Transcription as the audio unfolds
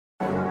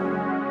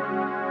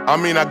I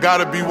mean, I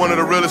gotta be one of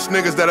the realest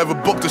niggas that ever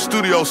booked a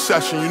studio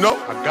session, you know?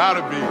 I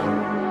gotta be.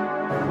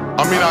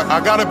 I mean, I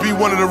gotta be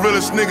one of the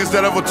realest niggas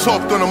that ever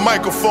talked on a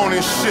microphone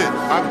and shit.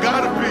 I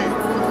gotta be.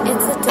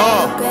 It's a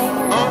double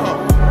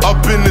banger.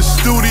 Up in the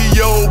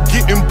studio,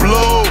 getting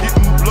blowed.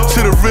 To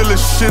the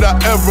realest shit I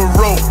ever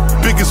wrote.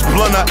 Biggest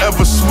blunt I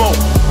ever smoked.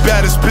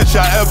 Baddest bitch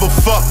I ever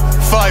fucked.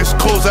 Finest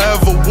clothes I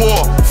ever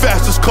wore.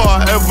 Fastest car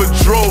I ever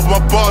drove. My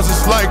bars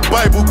is like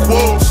Bible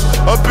quotes.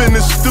 Up in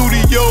the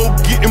studio,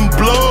 getting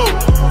blowed.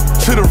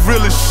 To the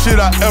realest shit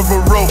I ever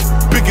wrote.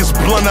 Biggest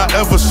blunt I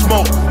ever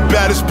smoked.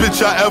 Baddest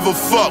bitch I ever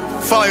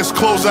fucked. Finest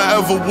clothes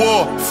I ever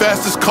wore.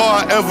 Fastest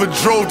car I ever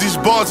drove. These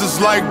bars is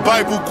like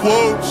Bible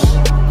quotes.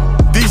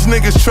 These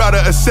niggas try to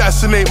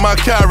assassinate my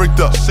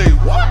character. Say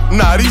what?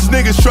 Nah, these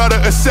niggas try to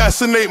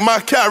assassinate my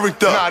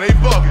character. Nah, they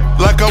bugging.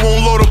 Like I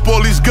won't load up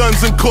all these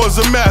guns and cause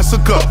a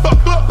massacre.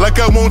 Like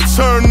I won't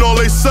turn all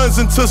they sons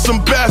into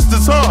some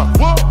bastards, huh?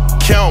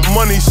 Count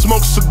money,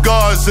 smoke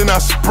cigars, and I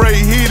spray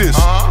heaters.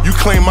 You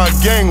claim my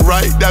gang,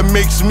 right? That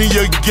makes me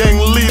your gang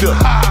leader.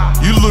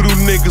 You little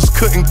niggas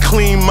couldn't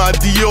clean my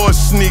Dior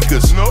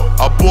sneakers.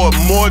 I bought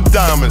more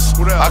diamonds,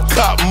 I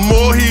cop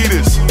more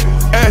heaters.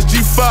 Ass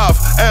G5,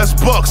 ass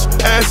Bucks,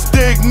 ass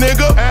Dig,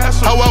 nigga.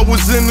 How I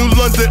was in New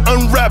London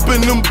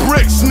unwrapping them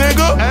bricks,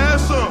 nigga.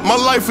 My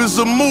life is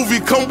a movie,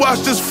 come watch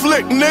this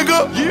flick,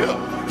 nigga.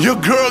 Your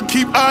girl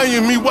keep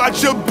eyeing me,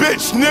 watch your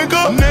bitch,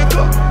 nigga.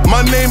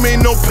 My name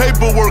ain't no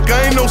paperwork,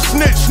 I ain't no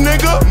snitch,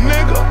 nigga.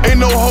 Ain't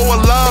no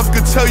hoe alive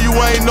could tell you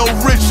I ain't no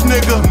rich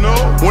nigga.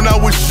 When I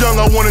was young,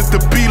 I wanted to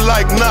be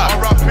like Knock.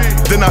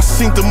 Then I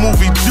seen the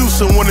movie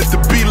Juice and wanted to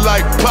be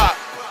like Pop.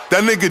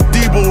 That nigga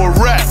Debo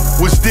a rat,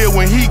 was there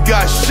when he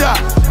got shot.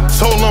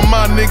 Told him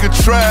my nigga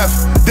Trav,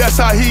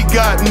 that's how he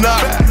got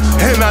knocked.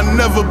 And I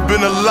never been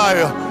a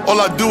liar,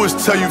 all I do is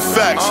tell you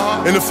facts.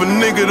 And if a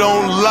nigga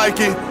don't like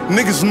it,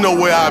 niggas know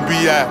where I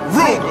be at.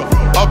 Ruger.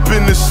 Up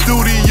in the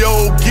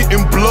studio,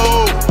 getting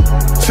blowed.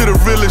 To the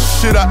realest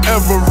shit I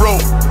ever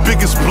wrote.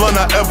 Biggest blunt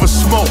I ever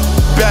smoked.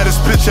 Baddest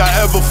bitch I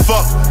ever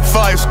fucked.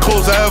 Finest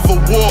clothes I ever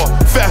wore.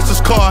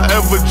 Fastest car I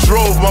ever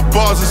drove. My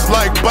bars is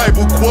like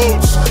Bible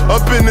quotes.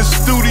 Up in the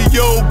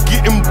studio,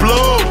 getting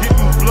blowed.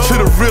 To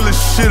the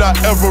realest shit I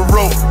ever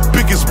wrote.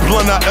 Biggest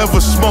blunt I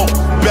ever smoked.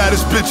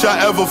 Baddest bitch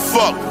I ever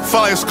fucked.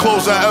 Finest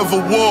clothes I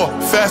ever wore.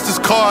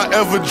 Fastest car I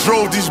ever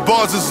drove. These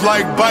bars is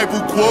like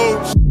Bible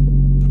quotes.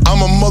 I'm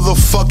a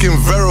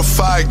motherfucking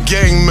verified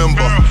gang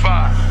member.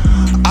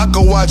 I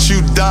could watch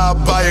you die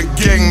by a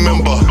gang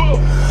member.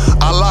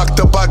 I locked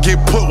up, I get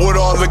put with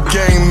all the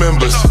gang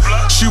members.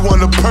 She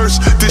want a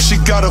purse, then she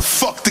gotta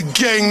fuck the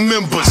gang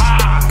members.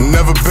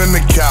 Never been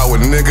a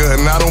coward, nigga,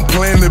 and I don't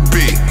plan to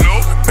be.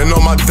 And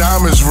all my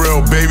diamonds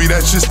real, baby,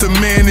 that's just the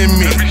man in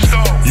me.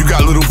 You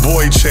got little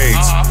boy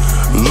chains,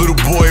 little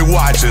boy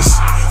watches.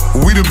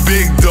 We the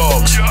big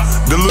dogs,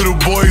 the little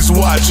boys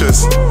watch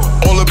us.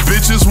 All the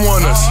bitches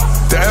want us,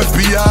 the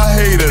FBI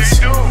hate us.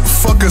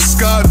 Fuck a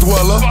sky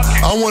dweller,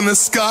 I want a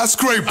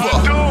skyscraper.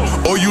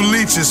 All you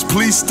leeches,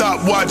 please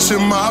stop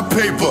watching my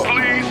paper.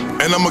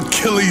 And I'ma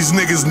kill these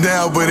niggas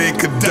now, but they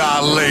could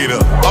die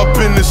later. Up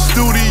in the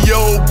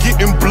studio,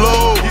 getting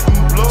blowed.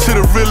 To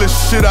the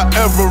realest shit I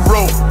ever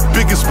wrote.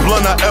 Biggest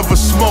blunt I ever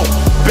smoked.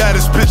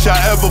 Baddest bitch I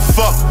ever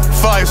fucked.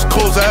 Finest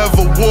clothes I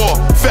ever wore.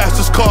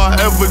 Fastest car I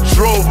ever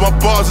drove. My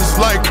bars is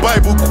like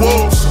Bible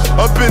quotes.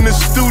 Up in the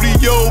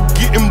studio,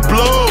 getting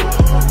blowed.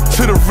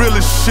 To the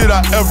realest shit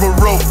I ever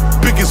wrote.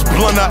 Biggest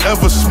blunt I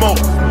ever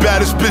smoked.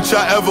 Baddest bitch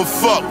I ever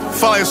fucked.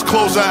 Finest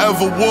clothes I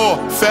ever wore.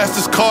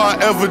 Fastest car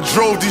I ever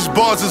drove. These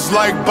bars is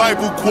like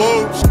Bible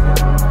quotes.